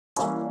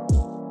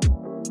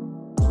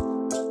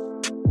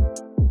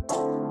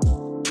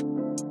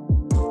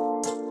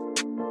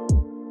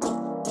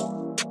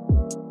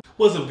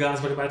What's up, guys?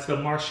 Welcome back to the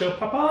Mark Show,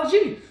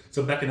 POP-ology.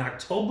 So back in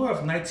October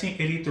of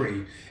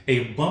 1983,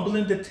 a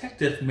bumbling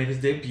detective made his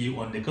debut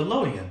on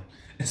Nickelodeon,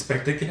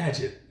 Inspector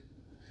Gadget.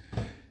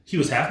 He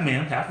was half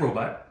man, half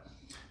robot.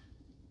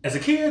 As a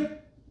kid,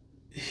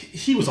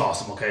 he was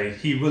awesome, okay?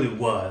 He really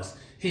was.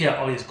 He had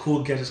all these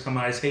cool gadgets come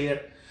out of his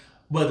head,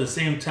 but at the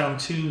same time,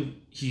 too,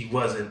 he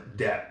wasn't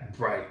that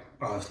bright,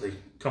 honestly.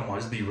 Come on,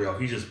 let's be real.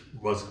 He just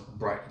wasn't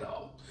bright at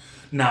all.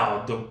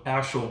 Now, the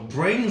actual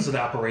brains of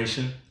the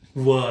operation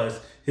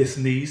was his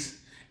niece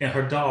and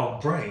her dog,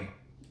 Brain.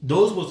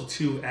 Those was the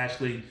two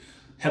actually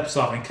helped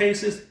solving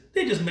cases.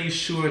 They just made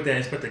sure that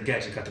Inspector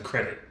Gadget got the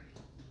credit.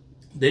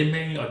 Their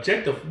main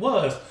objective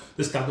was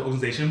to stop the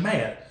organization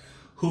MAD,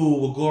 who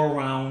will go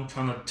around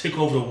trying to take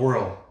over the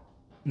world.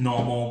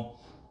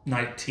 Normal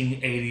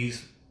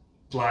 1980s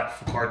plot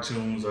for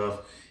cartoons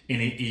of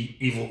any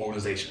evil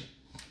organization.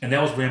 And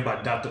that was ran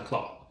by Dr.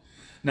 Claw.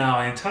 Now,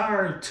 an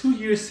entire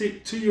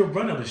two-year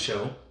run of the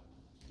show,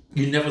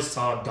 you never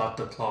saw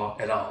Dr. Claw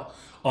at all.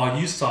 All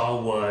you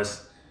saw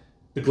was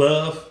the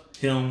glove,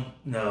 a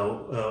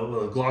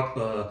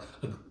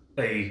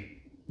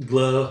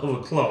glove of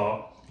a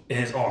claw in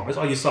his arm. That's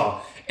all you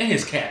saw. And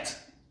his cat,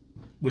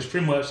 which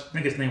pretty much,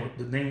 I think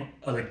the name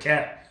of the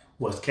cat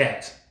was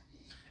Cat.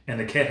 And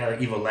the cat had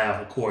an evil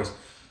laugh, of course.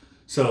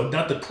 So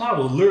Dr. Claw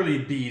will literally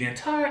be the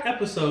entire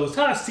episode,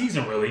 entire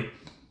season really,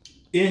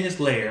 in his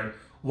lair,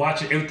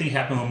 watching everything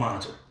happen on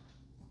monitor.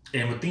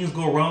 And when things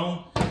go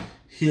wrong,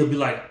 he'll be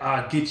like,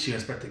 I'll get you,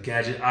 Inspector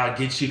Gadget. I'll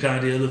get you, kind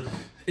of deal.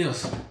 It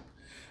was,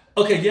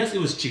 okay, yes, it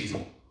was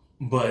cheesy.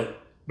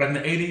 But back in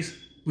the 80s,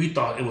 we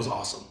thought it was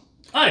awesome.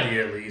 I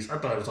did, at least. I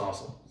thought it was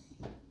awesome.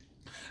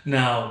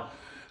 Now,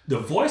 the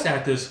voice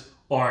actors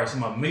are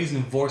some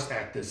amazing voice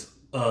actors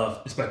of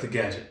Inspector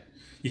Gadget.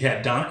 You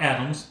had Don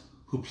Adams,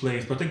 who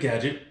plays Inspector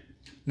Gadget.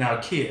 Now,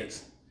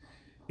 kids,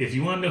 if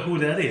you want to know who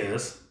that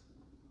is,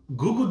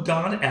 Google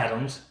Don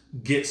Adams,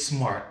 Get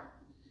Smart.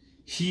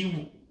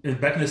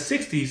 Back in the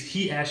 60s,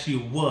 he actually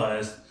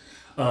was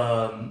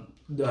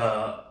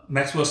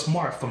Maxwell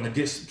Smart from the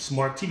Get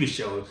Smart TV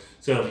show.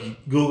 So if you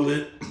Google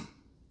it,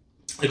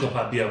 it's gonna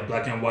probably be a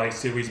black and white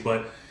series,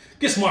 but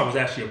Get Smart was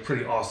actually a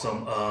pretty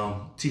awesome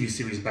TV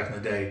series back in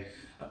the day.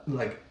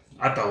 Like,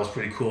 I thought it was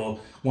pretty cool.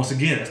 Once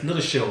again, that's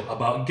another show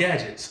about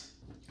gadgets.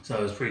 So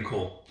it was pretty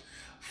cool.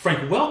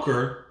 Frank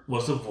Welker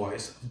was the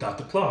voice of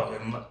Dr. Claw.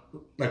 And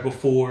like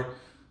before,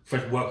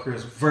 Frank Welker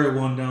is very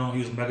well known. He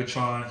was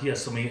Megatron. He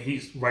has so many.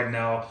 He's right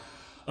now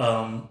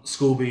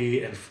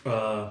Scooby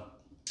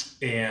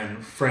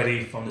and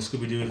Freddy from the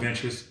Scooby-Doo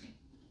Adventures.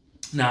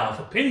 Now,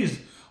 for Penny's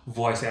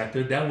voice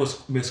actor, that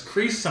was Miss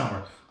Cree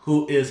Summer,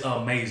 who is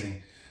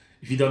amazing.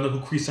 If you don't know who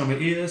Cree Summer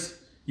is,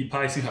 you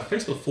probably seen her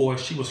face before.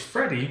 She was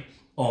Freddy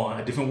on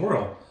A Different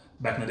World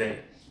back in the day,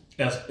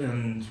 as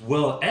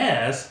well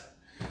as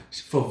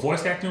for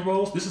voice acting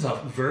roles. This is her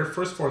very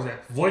first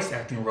voice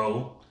acting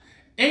role.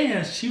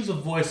 And she was a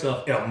voice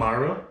of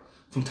Elmira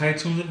from Tiny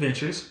Toons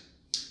Adventures.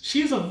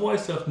 She's a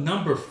voice of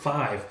Number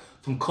 5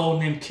 from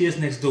Codename Kids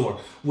Next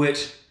Door,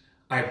 which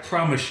I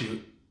promise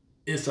you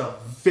is a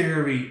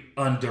very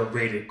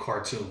underrated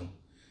cartoon.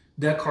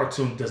 That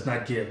cartoon does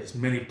not give as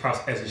many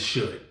props as it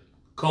should.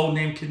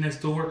 Codename Kids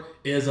Next Door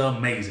is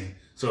amazing.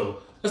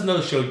 So that's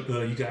another show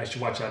you guys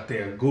should watch out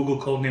there.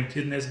 Google Codename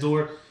Kids Next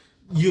Door.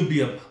 You'll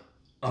be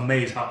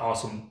amazed how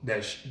awesome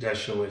that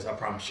show is, I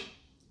promise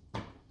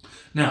you.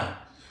 Now,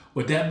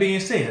 with that being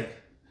said,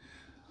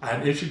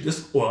 I've introduced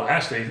this, well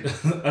actually,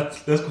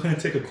 let's go ahead and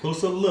take a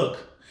closer look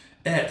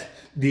at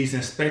these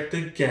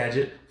Inspector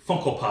Gadget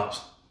Funko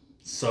Pops.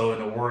 So in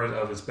the word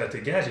of Inspector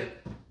Gadget,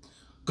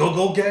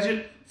 go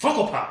Gadget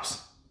Funko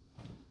Pops.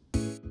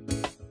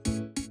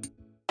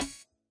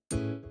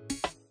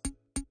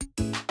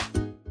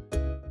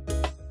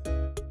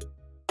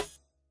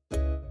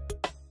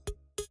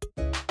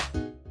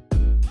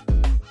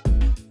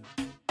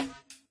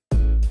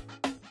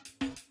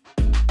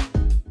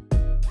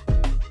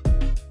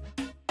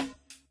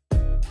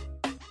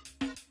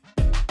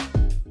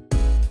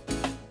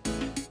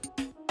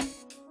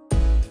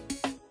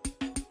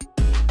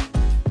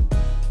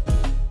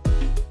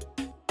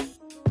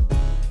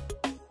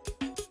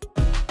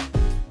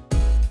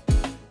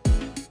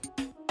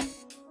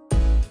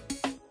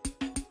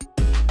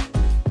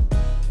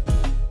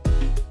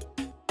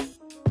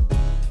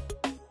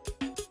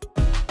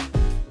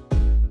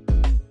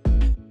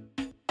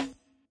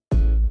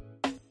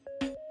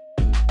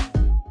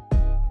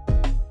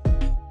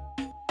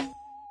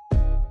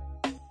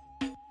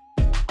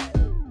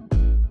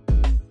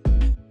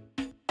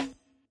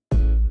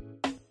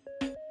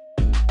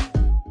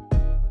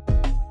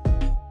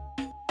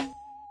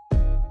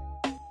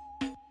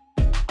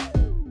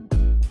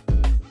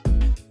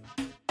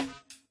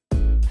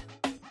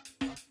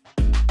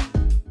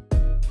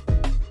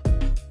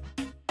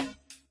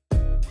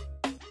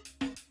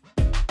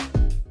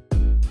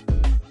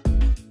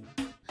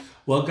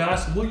 Well,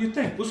 guys, what do you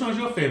think? Which one's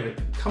your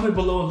favorite? Comment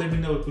below and let me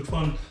know which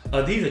one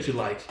of these that you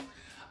like.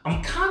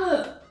 I'm kind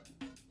of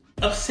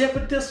upset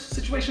with this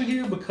situation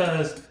here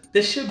because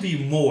there should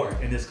be more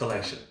in this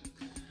collection.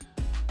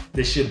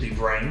 There should be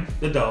Brain,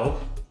 the dog.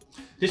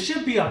 There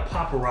should be a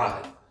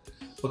Pop-ology.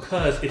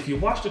 Because if you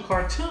watch the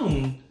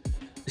cartoon,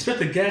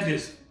 Inspector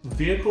Gadget's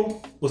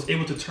vehicle was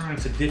able to turn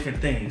into different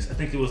things. I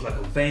think it was like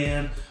a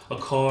van, a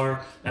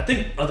car, and I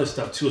think other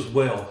stuff too as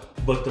well.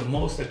 But the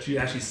most that you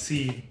actually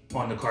see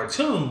on the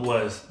cartoon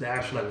was the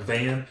actual like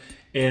van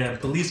and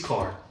police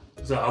car.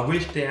 So I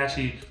wish they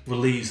actually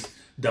released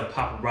the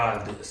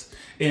Pop-ology of this.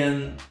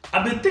 And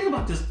I've been thinking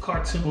about this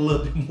cartoon a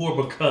little bit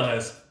more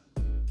because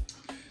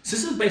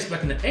since it's based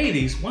back in the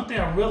 80s, one thing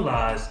I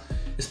realized,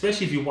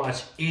 especially if you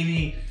watch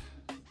any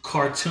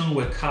cartoon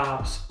with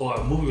cops or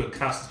a movie with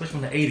cops,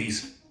 especially in the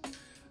 80s,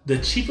 the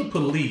chief of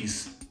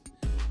police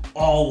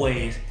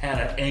always had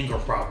an anger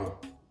problem.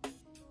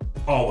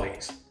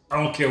 Always.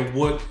 I don't care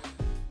what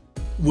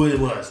it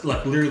was.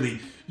 Like literally,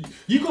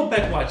 you go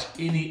back and watch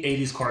any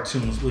 80s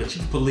cartoons where the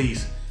chief of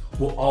police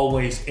were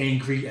always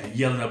angry and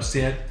yelling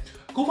upset.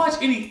 Go watch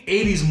any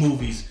 80s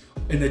movies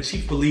and the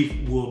chief of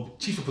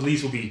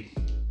police will be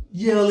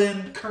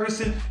yelling,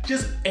 cursing,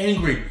 just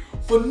angry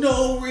for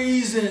no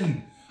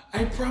reason.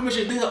 I promise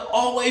you, they're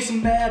always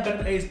mad back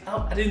in the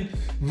 80s. I didn't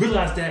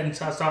realize that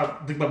until I started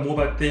thinking about more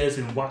about this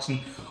and watching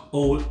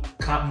old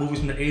cop movies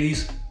from the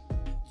 80s.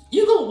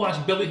 You go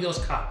watch Beverly Hills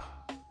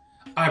Cop.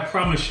 I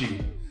promise you,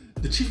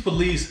 the chief of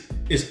police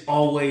is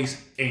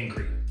always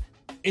angry.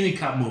 Any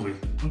cop movie.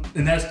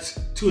 And that's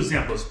two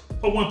examples.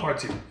 Part one, part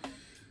two.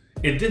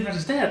 And then not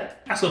just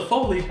that, Axel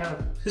Foley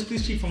had his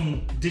police chief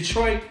from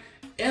Detroit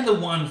and the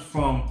one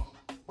from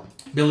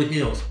Beverly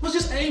Hills was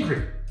just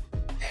angry.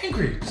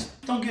 Angry.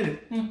 Just don't get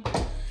it.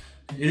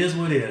 It is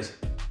what it is.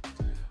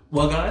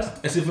 Well guys,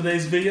 that's it for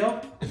today's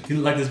video. If you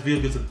like this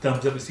video, give us a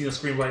thumbs up. You see on the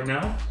screen right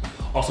now.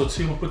 Also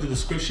too, I'm gonna put the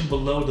description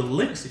below the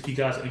links if you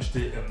guys are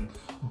interested in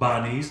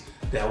buying these.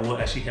 That will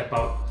actually help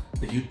out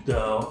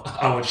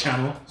our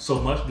channel so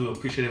much. Do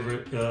appreciate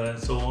it and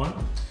so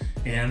on.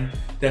 And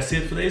that's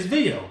it for today's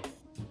video.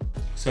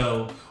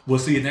 So we'll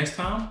see you next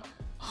time.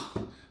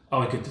 I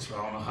always get this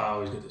wrong. I don't know how I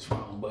always get this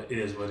wrong, but it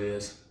is what it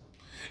is.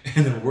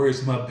 In the words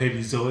of my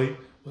baby Zoe,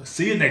 we'll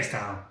see you next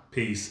time.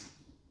 Peace.